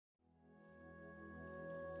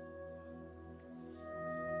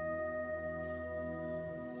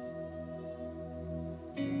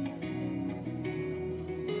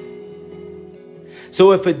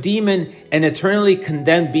So if a demon, an eternally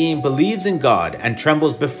condemned being, believes in God and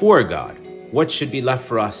trembles before God, what should be left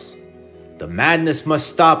for us? The madness must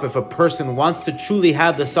stop if a person wants to truly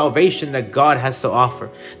have the salvation that God has to offer.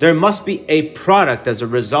 There must be a product as a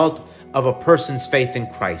result of a person's faith in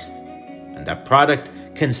Christ. And that product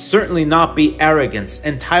can certainly not be arrogance,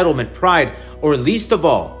 entitlement, pride, or least of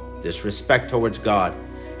all, disrespect towards God.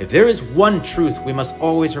 If there is one truth we must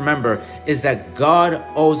always remember, is that God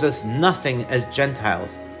owes us nothing as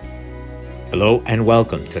Gentiles. Hello and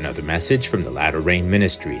welcome to another message from the Latter Rain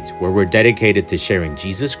Ministries, where we're dedicated to sharing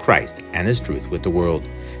Jesus Christ and His truth with the world.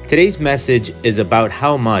 Today's message is about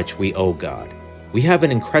how much we owe God. We have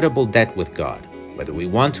an incredible debt with God, whether we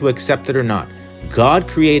want to accept it or not. God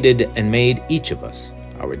created and made each of us.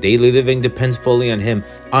 Our daily living depends fully on Him,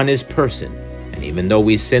 on His person. And even though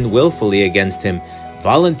we sinned willfully against Him,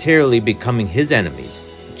 voluntarily becoming His enemies,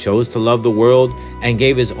 He chose to love the world and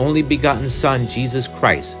gave His only begotten Son, Jesus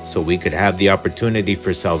Christ, so we could have the opportunity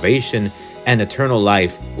for salvation and eternal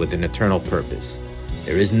life with an eternal purpose.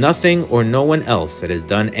 There is nothing or no one else that has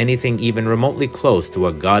done anything even remotely close to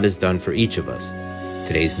what God has done for each of us.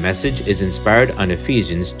 Today's message is inspired on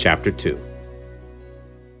Ephesians chapter 2.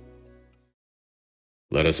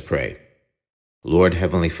 Let us pray. Lord,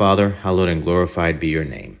 Heavenly Father, hallowed and glorified be your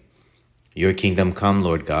name. Your kingdom come,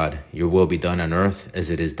 Lord God. Your will be done on earth as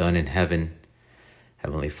it is done in heaven.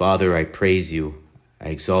 Heavenly Father, I praise you. I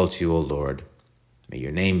exalt you, O Lord. May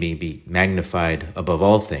your name be magnified above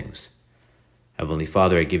all things. Heavenly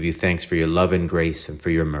Father, I give you thanks for your love and grace and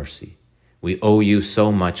for your mercy. We owe you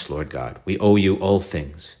so much, Lord God. We owe you all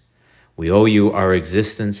things. We owe you our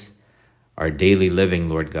existence, our daily living,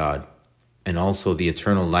 Lord God, and also the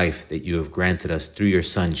eternal life that you have granted us through your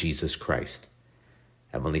Son, Jesus Christ.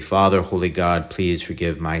 Heavenly Father, Holy God, please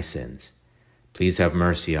forgive my sins. Please have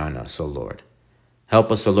mercy on us, O Lord.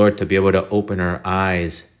 Help us, O Lord, to be able to open our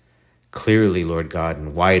eyes clearly, Lord God,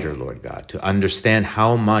 and wider, Lord God, to understand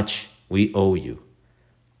how much we owe you,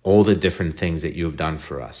 all the different things that you have done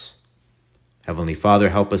for us. Heavenly Father,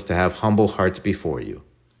 help us to have humble hearts before you.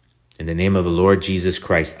 In the name of the Lord Jesus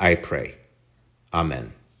Christ, I pray.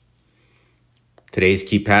 Amen. Today's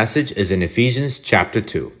key passage is in Ephesians chapter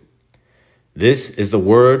 2. This is the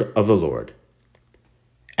word of the Lord.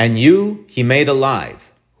 And you he made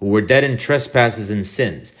alive, who were dead in trespasses and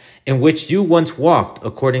sins, in which you once walked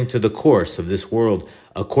according to the course of this world,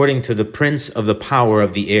 according to the prince of the power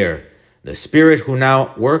of the air, the spirit who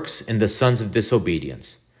now works in the sons of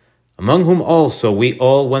disobedience, among whom also we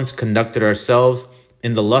all once conducted ourselves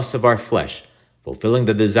in the lust of our flesh, fulfilling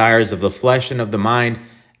the desires of the flesh and of the mind,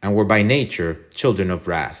 and were by nature children of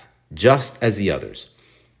wrath, just as the others.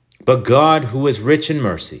 But God, who is rich in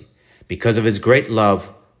mercy, because of his great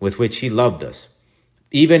love with which he loved us,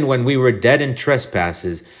 even when we were dead in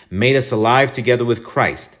trespasses, made us alive together with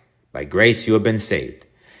Christ. By grace you have been saved,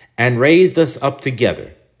 and raised us up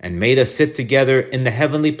together, and made us sit together in the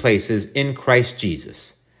heavenly places in Christ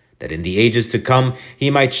Jesus, that in the ages to come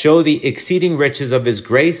he might show the exceeding riches of his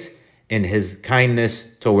grace in his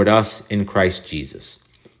kindness toward us in Christ Jesus.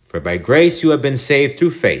 For by grace you have been saved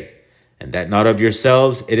through faith, and that not of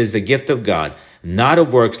yourselves, it is the gift of God, not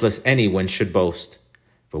of works, lest anyone should boast.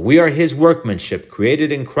 For we are his workmanship,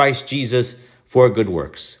 created in Christ Jesus for good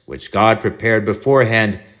works, which God prepared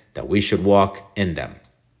beforehand that we should walk in them.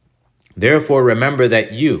 Therefore remember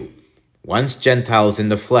that you, once Gentiles in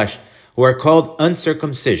the flesh, who are called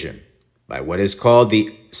uncircumcision, by what is called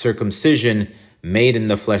the circumcision made in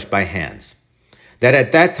the flesh by hands, that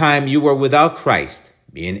at that time you were without Christ,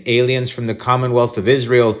 being aliens from the commonwealth of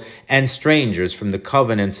Israel and strangers from the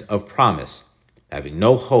covenants of promise, having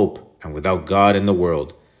no hope and without God in the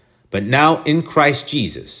world. But now in Christ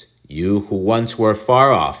Jesus, you who once were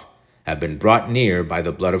far off have been brought near by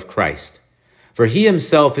the blood of Christ. For he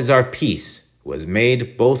himself is our peace, who has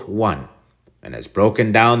made both one, and has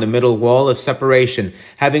broken down the middle wall of separation,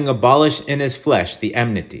 having abolished in his flesh the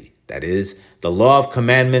enmity, that is, the law of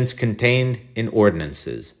commandments contained in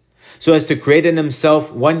ordinances, so as to create in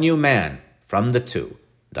himself one new man from the two,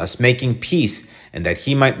 thus making peace, and that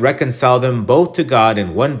he might reconcile them both to God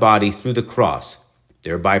in one body through the cross,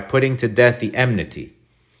 thereby putting to death the enmity.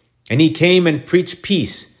 And he came and preached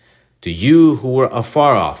peace to you who were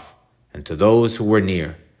afar off, and to those who were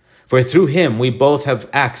near. For through him we both have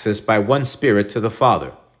access by one Spirit to the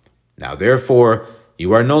Father. Now therefore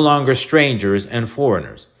you are no longer strangers and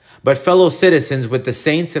foreigners, but fellow citizens with the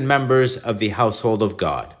saints and members of the household of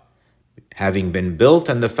God, having been built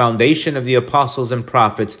on the foundation of the apostles and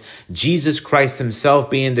prophets, Jesus Christ himself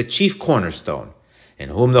being the chief cornerstone, in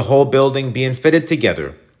whom the whole building being fitted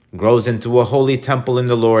together grows into a holy temple in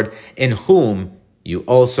the Lord, in whom you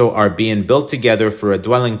also are being built together for a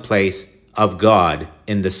dwelling place of God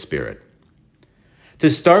in the Spirit. To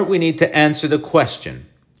start, we need to answer the question,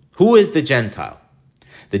 who is the Gentile?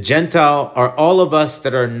 The Gentile are all of us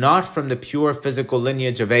that are not from the pure physical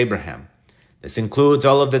lineage of Abraham. This includes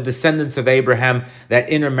all of the descendants of Abraham that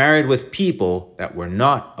intermarried with people that were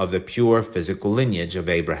not of the pure physical lineage of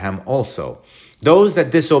Abraham also. Those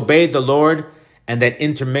that disobeyed the Lord and that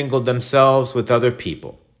intermingled themselves with other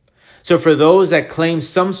people. So for those that claim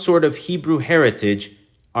some sort of Hebrew heritage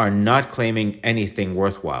are not claiming anything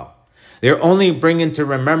worthwhile. They're only bringing to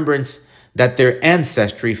remembrance that their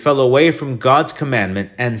ancestry fell away from God's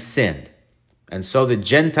commandment and sinned. And so the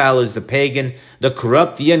Gentile is the pagan, the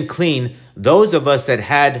corrupt, the unclean, those of us that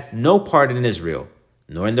had no part in Israel,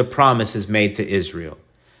 nor in the promises made to Israel.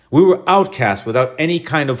 We were outcast without any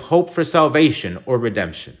kind of hope for salvation or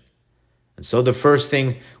redemption. And so the first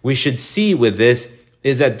thing we should see with this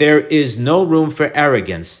is that there is no room for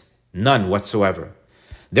arrogance, none whatsoever.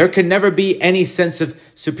 There can never be any sense of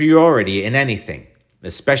superiority in anything,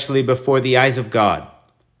 especially before the eyes of God.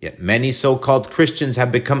 Yet many so-called Christians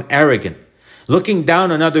have become arrogant, looking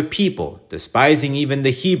down on other people, despising even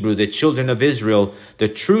the Hebrew, the children of Israel, the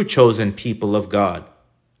true chosen people of God.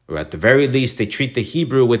 Or at the very least, they treat the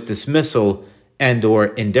Hebrew with dismissal and or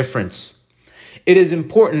indifference. It is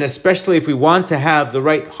important, especially if we want to have the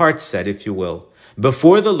right heart set, if you will,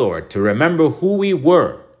 before the Lord, to remember who we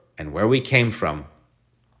were and where we came from.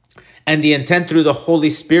 And the intent through the Holy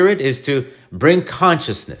Spirit is to bring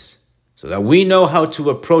consciousness so that we know how to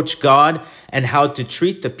approach God and how to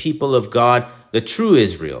treat the people of God, the true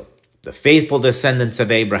Israel, the faithful descendants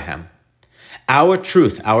of Abraham. Our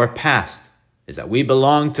truth, our past, is that we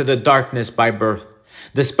belong to the darkness by birth.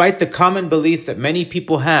 Despite the common belief that many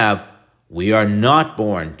people have, we are not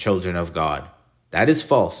born children of God. That is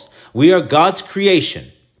false. We are God's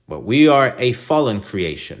creation, but we are a fallen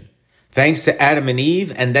creation. Thanks to Adam and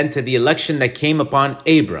Eve, and then to the election that came upon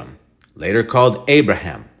Abram, later called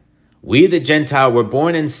Abraham, we the Gentile were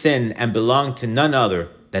born in sin and belong to none other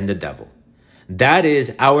than the devil. That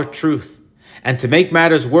is our truth. And to make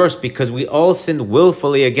matters worse, because we all sinned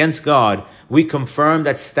willfully against God, we confirm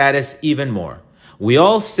that status even more. We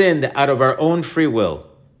all sinned out of our own free will.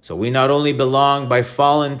 So we not only belong by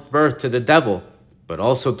fallen birth to the devil, but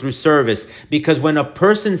also through service, because when a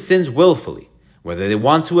person sins willfully, whether they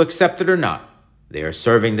want to accept it or not, they are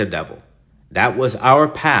serving the devil. That was our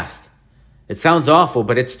past. It sounds awful,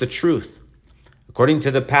 but it's the truth. According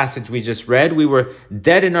to the passage we just read, we were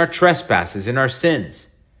dead in our trespasses, in our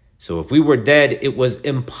sins. So if we were dead, it was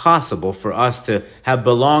impossible for us to have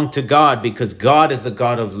belonged to God, because God is the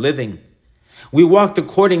God of living. We walked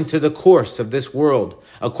according to the course of this world,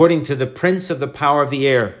 according to the prince of the power of the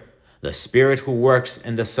air, the spirit who works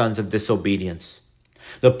in the sons of disobedience.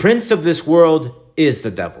 The prince of this world is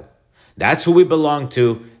the devil. That's who we belong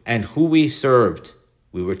to and who we served.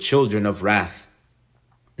 We were children of wrath.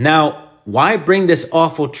 Now, why bring this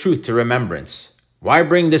awful truth to remembrance? Why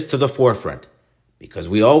bring this to the forefront? Because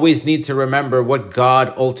we always need to remember what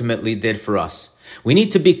God ultimately did for us. We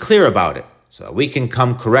need to be clear about it so that we can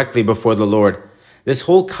come correctly before the Lord. This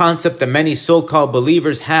whole concept that many so-called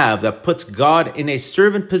believers have that puts God in a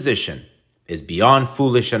servant position is beyond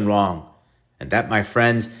foolish and wrong. And that, my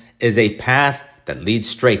friends, is a path that leads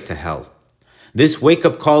straight to hell. This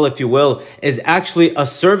wake-up call, if you will, is actually a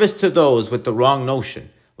service to those with the wrong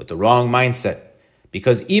notion, with the wrong mindset.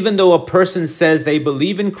 Because even though a person says they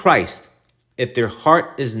believe in Christ, if their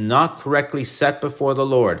heart is not correctly set before the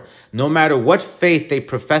Lord, no matter what faith they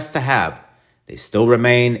profess to have, they still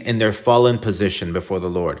remain in their fallen position before the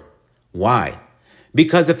Lord. Why?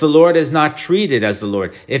 Because if the Lord is not treated as the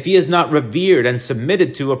Lord, if he is not revered and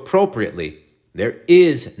submitted to appropriately, there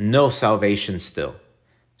is no salvation still.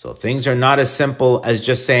 So things are not as simple as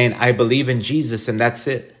just saying, I believe in Jesus and that's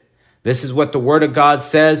it. This is what the Word of God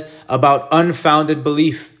says about unfounded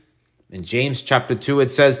belief. In James chapter 2,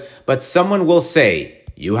 it says, but someone will say,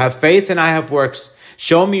 you have faith and I have works.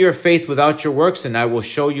 Show me your faith without your works, and I will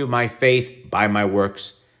show you my faith by my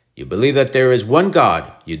works. You believe that there is one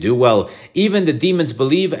God. You do well. Even the demons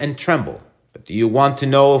believe and tremble. But do you want to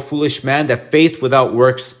know, O foolish man, that faith without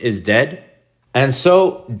works is dead? And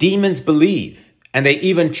so demons believe, and they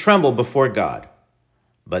even tremble before God.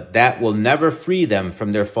 But that will never free them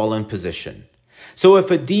from their fallen position. So if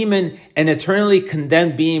a demon, an eternally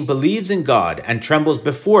condemned being, believes in God and trembles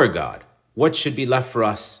before God, what should be left for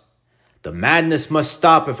us? The madness must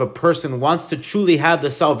stop if a person wants to truly have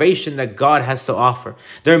the salvation that God has to offer.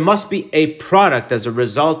 There must be a product as a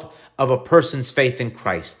result of a person's faith in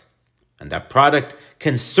Christ. And that product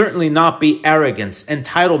can certainly not be arrogance,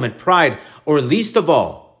 entitlement, pride, or least of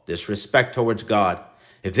all, disrespect towards God.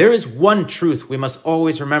 If there is one truth we must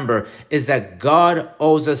always remember, is that God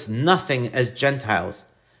owes us nothing as Gentiles.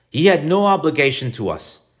 He had no obligation to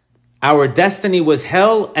us. Our destiny was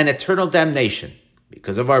hell and eternal damnation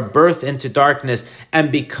because of our birth into darkness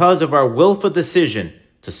and because of our willful decision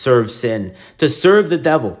to serve sin, to serve the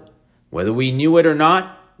devil. Whether we knew it or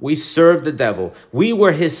not, we served the devil. We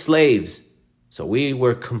were his slaves. So we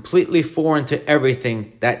were completely foreign to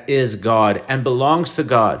everything that is God and belongs to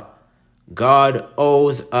God. God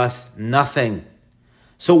owes us nothing.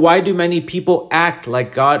 So why do many people act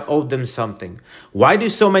like God owed them something? Why do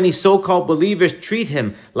so many so-called believers treat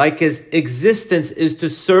him like his existence is to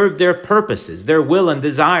serve their purposes, their will and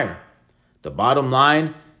desire? The bottom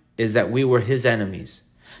line is that we were his enemies.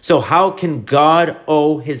 So how can God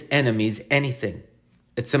owe his enemies anything?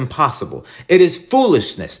 It's impossible. It is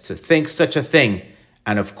foolishness to think such a thing,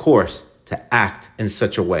 and of course, to act in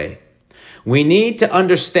such a way. We need to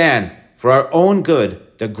understand for our own good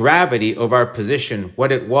the gravity of our position,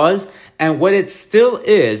 what it was and what it still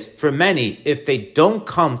is for many if they don't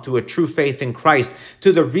come to a true faith in Christ,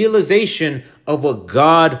 to the realization of what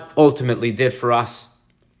God ultimately did for us.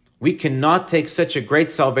 We cannot take such a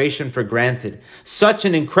great salvation for granted, such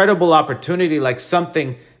an incredible opportunity like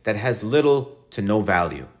something that has little to no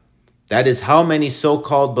value. That is how many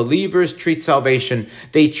so-called believers treat salvation.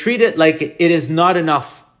 They treat it like it is not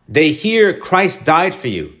enough. They hear Christ died for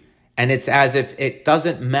you, and it's as if it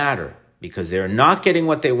doesn't matter because they're not getting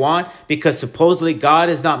what they want, because supposedly God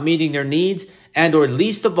is not meeting their needs and, or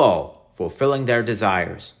least of all, fulfilling their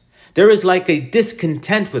desires. There is like a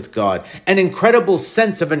discontent with God, an incredible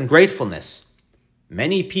sense of ungratefulness.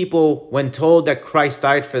 Many people, when told that Christ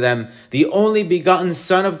died for them, the only begotten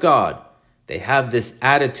Son of God, they have this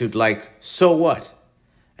attitude like, so what?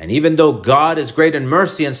 And even though God is great in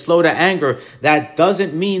mercy and slow to anger, that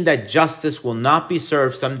doesn't mean that justice will not be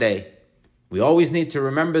served someday. We always need to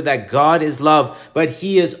remember that God is love, but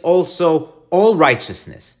he is also all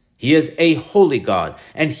righteousness. He is a holy God,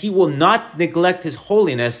 and he will not neglect his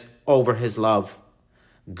holiness over his love.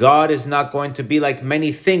 God is not going to be like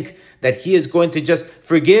many think, that he is going to just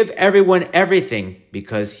forgive everyone everything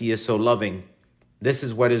because he is so loving. This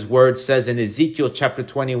is what his word says in Ezekiel chapter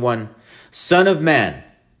 21. Son of man,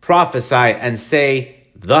 prophesy and say,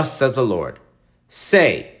 thus says the Lord.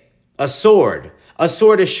 Say, a sword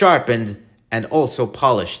is sharpened and also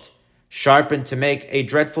polished, sharpened to make a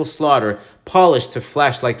dreadful slaughter, polished to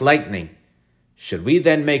flash like lightning. Should we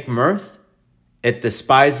then make mirth? It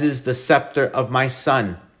despises the scepter of my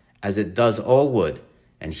son, as it does all wood,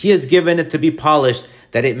 and he has given it to be polished,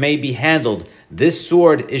 that it may be handled. This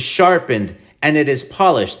sword is sharpened, and it is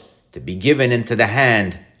polished, to be given into the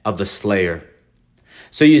hand of the slayer.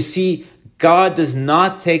 So you see, God does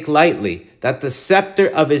not take lightly that the scepter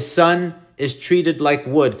of his son is treated like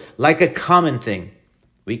wood, like a common thing.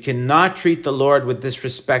 We cannot treat the Lord with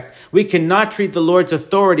disrespect. We cannot treat the Lord's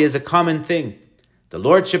authority as a common thing. The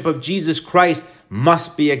Lordship of Jesus Christ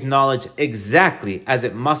must be acknowledged exactly as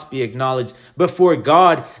it must be acknowledged before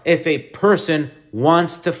God if a person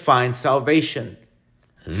wants to find salvation.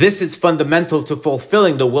 This is fundamental to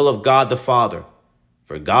fulfilling the will of God the Father.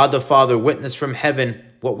 For God the Father witnessed from heaven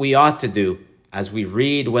what we ought to do. As we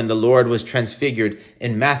read when the Lord was transfigured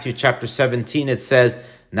in Matthew chapter 17, it says,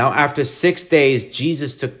 now after 6 days,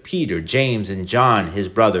 Jesus took Peter, James, and John, his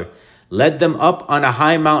brother, led them up on a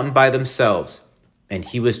high mountain by themselves, and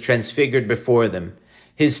he was transfigured before them.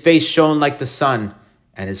 His face shone like the sun,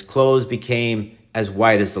 and his clothes became as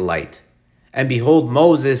white as the light. And behold,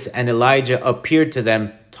 Moses and Elijah appeared to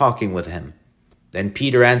them, talking with him. Then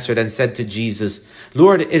Peter answered and said to Jesus,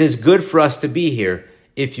 Lord, it is good for us to be here.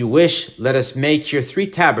 If you wish, let us make here 3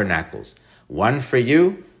 tabernacles, one for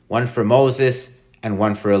you, one for Moses, and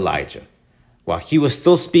one for Elijah. While he was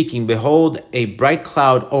still speaking, behold, a bright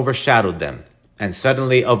cloud overshadowed them. And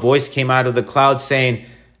suddenly a voice came out of the cloud saying,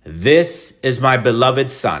 this is my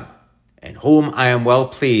beloved Son, in whom I am well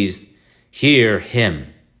pleased. Hear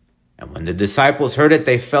him. And when the disciples heard it,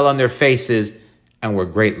 they fell on their faces and were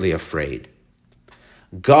greatly afraid.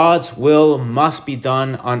 God's will must be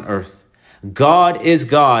done on earth. God is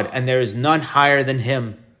God, and there is none higher than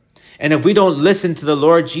him. And if we don't listen to the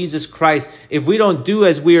Lord Jesus Christ, if we don't do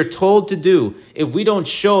as we are told to do, if we don't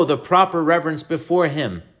show the proper reverence before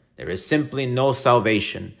him, there is simply no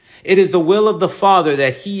salvation. It is the will of the Father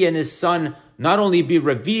that he and his Son not only be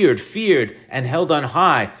revered, feared, and held on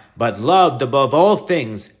high, but loved above all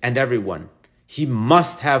things and everyone. He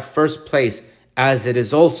must have first place, as it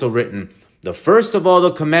is also written. The first of all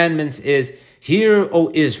the commandments is, hear,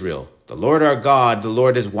 O Israel, the Lord our God, the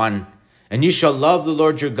Lord is one. And you shall love the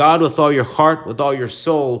Lord your God with all your heart, with all your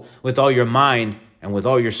soul, with all your mind, and with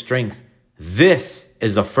all your strength. This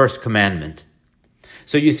is the first commandment.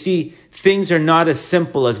 So you see, things are not as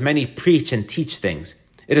simple as many preach and teach things.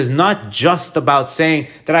 It is not just about saying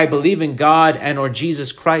that I believe in God and or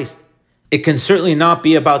Jesus Christ. It can certainly not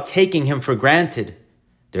be about taking him for granted.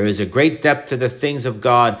 There is a great depth to the things of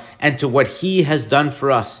God and to what he has done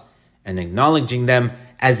for us, and acknowledging them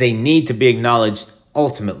as they need to be acknowledged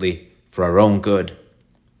ultimately for our own good.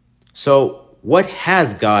 So what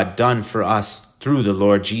has God done for us through the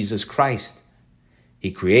Lord Jesus Christ?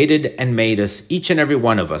 He created and made us, each and every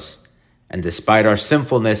one of us, and despite our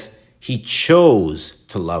sinfulness, he chose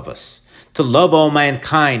to love us, to love all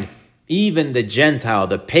mankind, even the Gentile,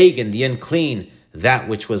 the pagan, the unclean, that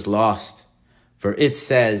which was lost. For it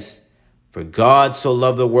says, "For God so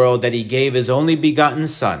loved the world that he gave his only begotten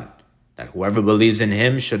Son, that whoever believes in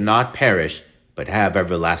him should not perish, but have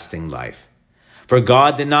everlasting life. For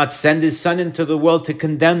God did not send his Son into the world to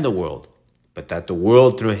condemn the world, but that the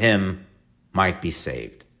world through him might be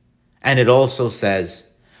saved." And it also says,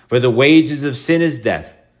 "For the wages of sin is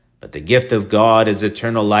death, but the gift of God is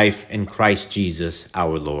eternal life in Christ Jesus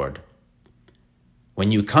our Lord."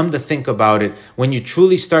 When you come to think about it, when you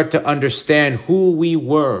truly start to understand who we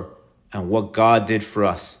were and what God did for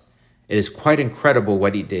us, it is quite incredible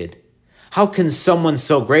what he did. How can someone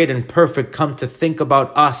so great and perfect come to think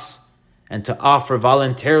about us and to offer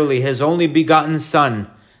voluntarily his only begotten Son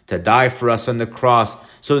to die for us on the cross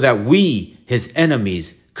so that we, his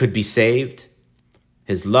enemies, could be saved?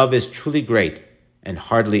 His love is truly great and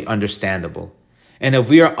hardly understandable. And if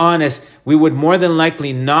we are honest, we would more than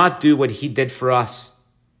likely not do what he did for us.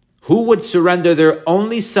 Who would surrender their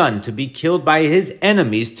only son to be killed by his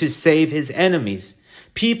enemies to save his enemies?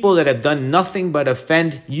 People that have done nothing but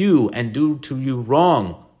offend you and do to you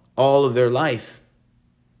wrong all of their life.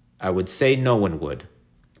 I would say no one would.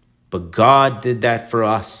 But God did that for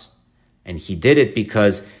us. And he did it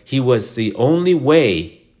because he was the only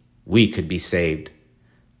way we could be saved.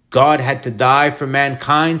 God had to die for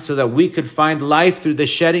mankind so that we could find life through the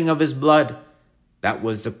shedding of his blood. That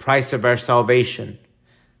was the price of our salvation.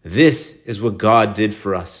 This is what God did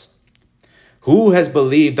for us. Who has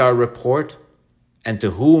believed our report? And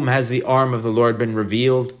to whom has the arm of the Lord been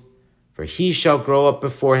revealed? For he shall grow up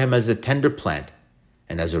before him as a tender plant,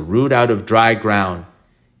 and as a root out of dry ground.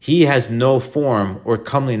 He has no form or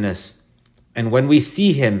comeliness. And when we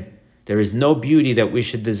see him, there is no beauty that we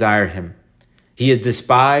should desire him. He is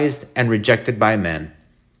despised and rejected by men,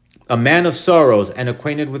 a man of sorrows and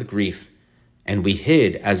acquainted with grief. And we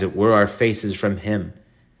hid, as it were, our faces from him.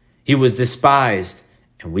 He was despised,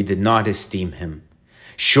 and we did not esteem him.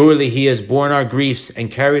 Surely he has borne our griefs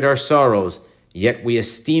and carried our sorrows, yet we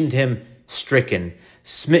esteemed him stricken,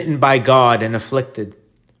 smitten by God, and afflicted.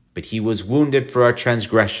 But he was wounded for our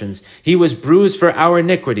transgressions. He was bruised for our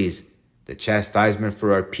iniquities. The chastisement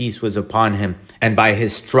for our peace was upon him, and by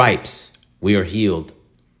his stripes we are healed.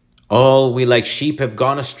 All we like sheep have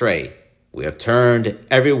gone astray. We have turned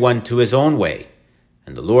every one to his own way,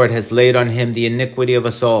 and the Lord has laid on him the iniquity of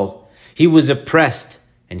us all. He was oppressed,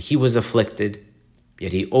 and he was afflicted,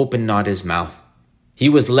 yet he opened not his mouth. He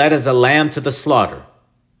was led as a lamb to the slaughter,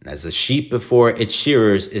 and as a sheep before its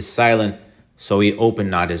shearers is silent, so he opened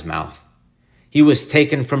not his mouth. He was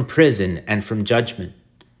taken from prison and from judgment.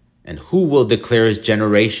 And who will declare his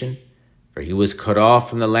generation? For he was cut off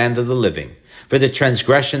from the land of the living. For the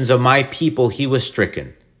transgressions of my people he was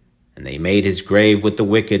stricken. And they made his grave with the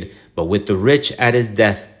wicked, but with the rich at his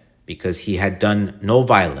death, because he had done no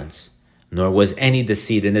violence, nor was any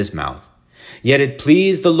deceit in his mouth. Yet it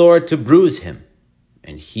pleased the Lord to bruise him,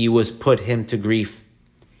 and he was put him to grief.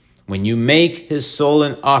 When you make his soul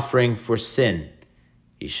an offering for sin,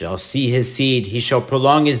 he shall see his seed, he shall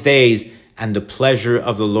prolong his days, and the pleasure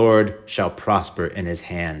of the Lord shall prosper in his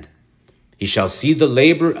hand. He shall see the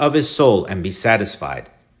labor of his soul and be satisfied.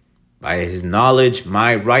 By his knowledge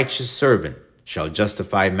my righteous servant shall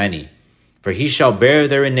justify many, for he shall bear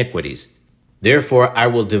their iniquities. Therefore I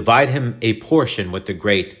will divide him a portion with the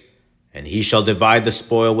great, and he shall divide the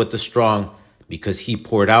spoil with the strong, because he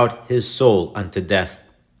poured out his soul unto death.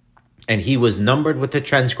 And he was numbered with the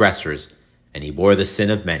transgressors, and he bore the sin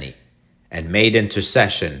of many, and made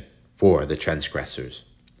intercession for the transgressors.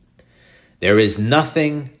 There is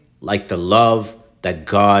nothing like the love that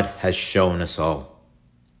God has shown us all,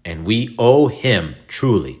 and we owe him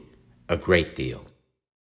truly a great deal.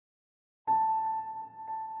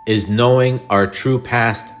 Is knowing our true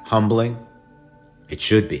past humbling? It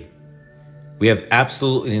should be. We have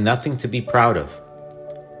absolutely nothing to be proud of.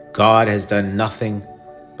 God has done nothing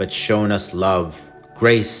but shown us love,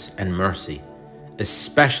 grace, and mercy,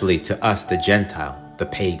 especially to us, the Gentile, the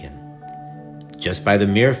pagan. Just by the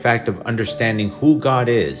mere fact of understanding who God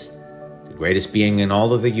is, the greatest being in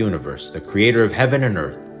all of the universe, the creator of heaven and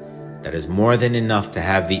earth, that is more than enough to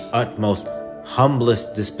have the utmost,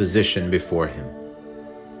 humblest disposition before him.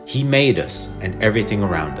 He made us and everything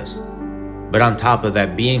around us. But on top of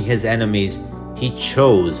that, being his enemies, he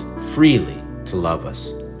chose freely to love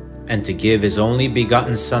us and to give his only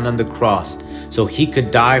begotten Son on the cross so he could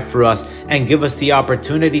die for us and give us the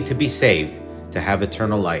opportunity to be saved, to have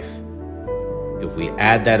eternal life. If we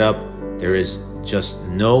add that up, there is just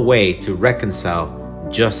no way to reconcile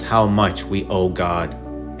just how much we owe God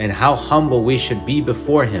and how humble we should be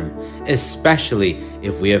before him, especially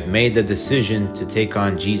if we have made the decision to take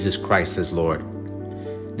on Jesus Christ as Lord.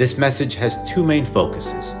 This message has two main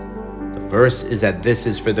focuses. The first is that this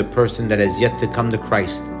is for the person that has yet to come to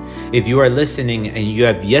Christ. If you are listening and you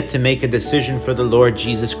have yet to make a decision for the Lord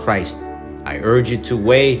Jesus Christ, I urge you to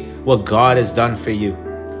weigh what God has done for you.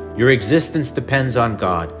 Your existence depends on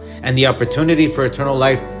God, and the opportunity for eternal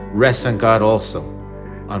life rests on God also,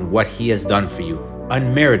 on what he has done for you,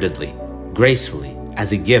 unmeritedly, gracefully,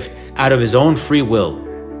 as a gift, out of his own free will.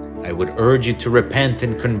 I would urge you to repent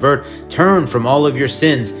and convert, turn from all of your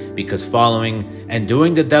sins, because following and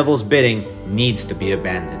doing the devil's bidding needs to be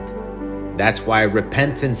abandoned. That's why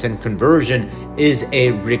repentance and conversion is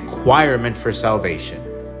a requirement for salvation,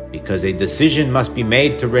 because a decision must be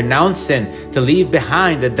made to renounce sin, to leave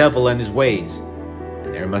behind the devil and his ways.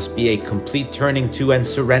 And there must be a complete turning to and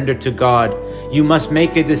surrender to God. You must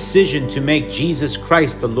make a decision to make Jesus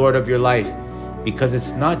Christ the Lord of your life, because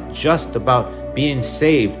it's not just about being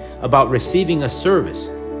saved, about receiving a service,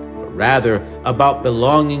 but rather about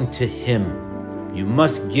belonging to him. You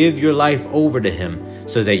must give your life over to him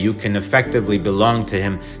so that you can effectively belong to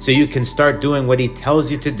him, so you can start doing what he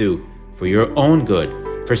tells you to do for your own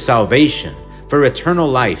good, for salvation, for eternal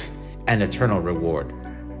life and eternal reward.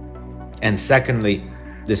 And secondly,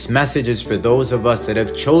 this message is for those of us that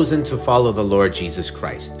have chosen to follow the Lord Jesus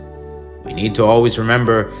Christ. We need to always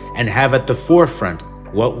remember and have at the forefront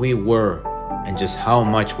what we were and just how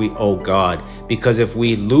much we owe God, because if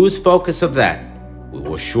we lose focus of that, we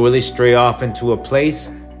will surely stray off into a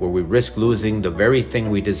place where we risk losing the very thing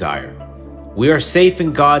we desire. We are safe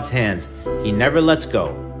in God's hands. He never lets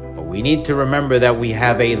go. But we need to remember that we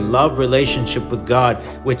have a love relationship with God,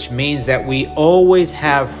 which means that we always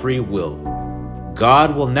have free will.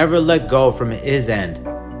 God will never let go from his end,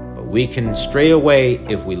 but we can stray away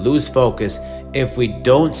if we lose focus, if we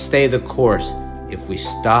don't stay the course, if we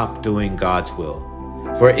stop doing God's will.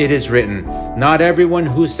 For it is written, "Not everyone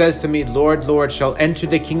who says to me, 'Lord, Lord,' shall enter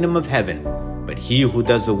the kingdom of heaven, but he who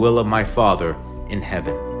does the will of my Father in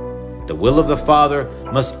heaven." The will of the Father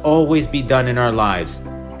must always be done in our lives,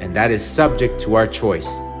 and that is subject to our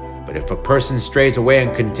choice. But if a person strays away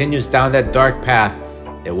and continues down that dark path,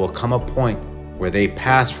 there will come a point where they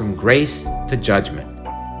pass from grace to judgment.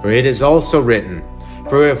 For it is also written,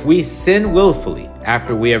 "For if we sin willfully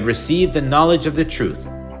after we have received the knowledge of the truth,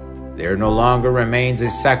 there no longer remains a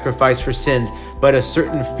sacrifice for sins, but a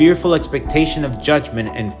certain fearful expectation of judgment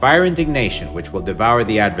and fire indignation which will devour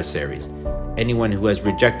the adversaries. Anyone who has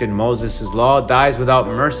rejected Moses' law dies without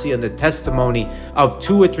mercy on the testimony of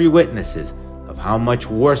 2 or 3 witnesses. Of how much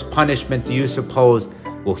worse punishment do you suppose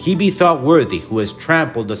will he be thought worthy who has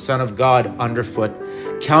trampled the Son of God underfoot,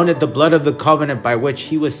 counted the blood of the covenant by which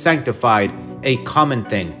he was sanctified a common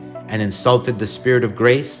thing, and insulted the Spirit of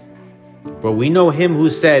grace? For we know him who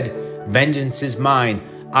said, 'Vengeance is mine,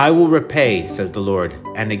 I will repay,' says the Lord.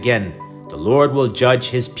 And again, the Lord will judge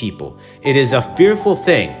his people. It is a fearful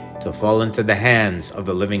thing to fall into the hands of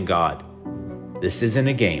the living God." This isn't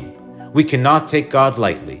a game. We cannot take God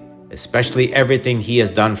lightly, especially everything he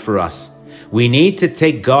has done for us. We need to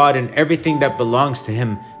take God and everything that belongs to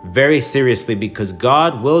him very seriously, because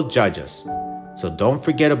God will judge us. So don't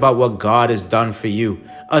forget about what God has done for you.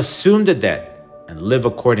 Assume the debt and live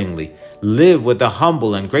accordingly. Live with a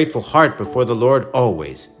humble and grateful heart before the Lord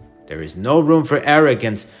always. There is no room for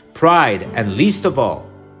arrogance, pride, and least of all,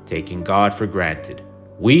 taking God for granted.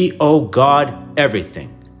 We owe God everything.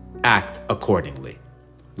 Act accordingly.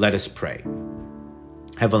 Let us pray.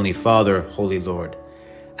 Heavenly Father, Holy Lord,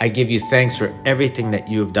 I give you thanks for everything that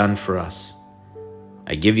you have done for us.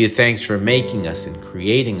 I give you thanks for making us and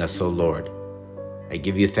creating us, O Lord. I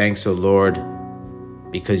give you thanks, O Lord,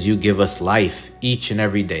 because you give us life each and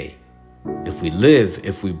every day. If we live,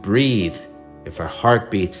 if we breathe, if our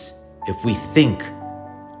heart beats, if we think,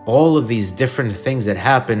 all of these different things that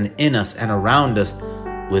happen in us and around us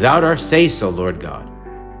without our say-so, Lord God,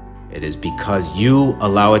 it is because you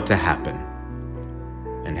allow it to happen.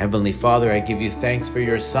 And Heavenly Father, I give you thanks for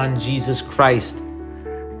your Son, Jesus Christ,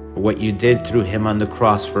 for what you did through him on the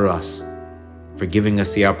cross for us, for giving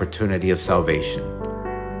us the opportunity of salvation,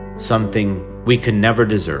 something we could never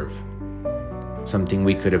deserve, something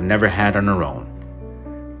we could have never had on our own.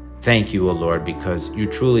 Thank you, O Lord, because you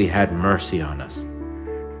truly had mercy on us,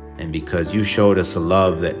 and because you showed us a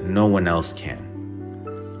love that no one else can.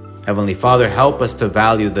 Heavenly Father, help us to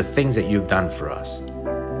value the things that you've done for us,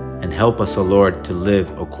 and help us, O Lord, to live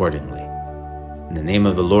accordingly. In the name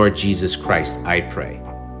of the Lord Jesus Christ, I pray.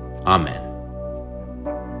 Amen.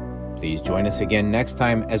 Please join us again next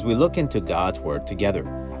time as we look into God's Word together.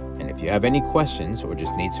 And if you have any questions or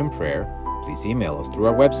just need some prayer, please email us through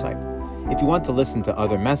our website. If you want to listen to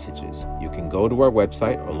other messages, you can go to our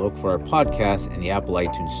website or look for our podcast in the Apple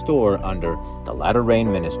iTunes Store under The Latter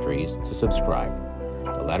Rain Ministries to subscribe.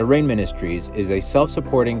 The Latter Rain Ministries is a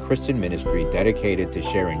self-supporting Christian ministry dedicated to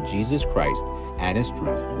sharing Jesus Christ and His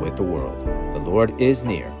truth with the world. The Lord is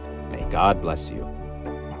near. May God bless you.